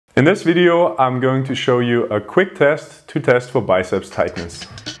In this video, I'm going to show you a quick test to test for biceps tightness.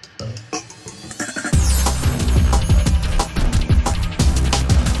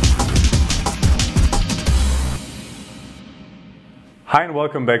 Hi and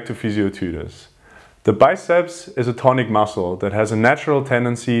welcome back to PhysioTutors. The biceps is a tonic muscle that has a natural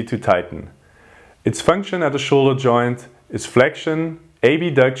tendency to tighten. Its function at the shoulder joint is flexion,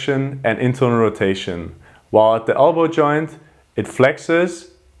 abduction and internal rotation, while at the elbow joint it flexes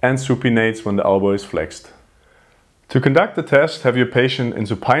and supinates when the elbow is flexed. To conduct the test, have your patient in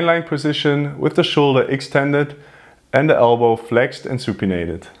supine-lying position with the shoulder extended and the elbow flexed and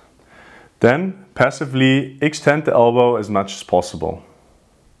supinated. Then passively extend the elbow as much as possible.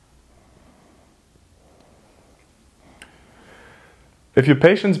 If your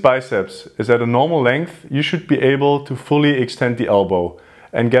patient's biceps is at a normal length, you should be able to fully extend the elbow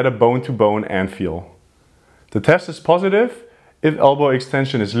and get a bone-to-bone hand feel. The test is positive if elbow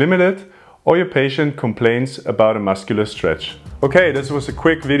extension is limited or your patient complains about a muscular stretch. Okay, this was a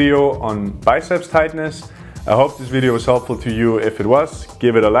quick video on biceps tightness. I hope this video was helpful to you. If it was,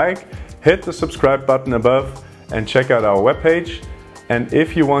 give it a like, hit the subscribe button above and check out our webpage. And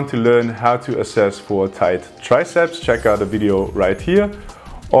if you want to learn how to assess for tight triceps, check out the video right here.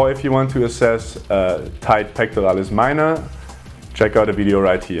 Or if you want to assess tight pectoralis minor, check out the video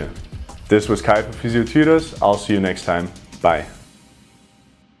right here. This was Kai for PhysioTutors. I'll see you next time. Bye.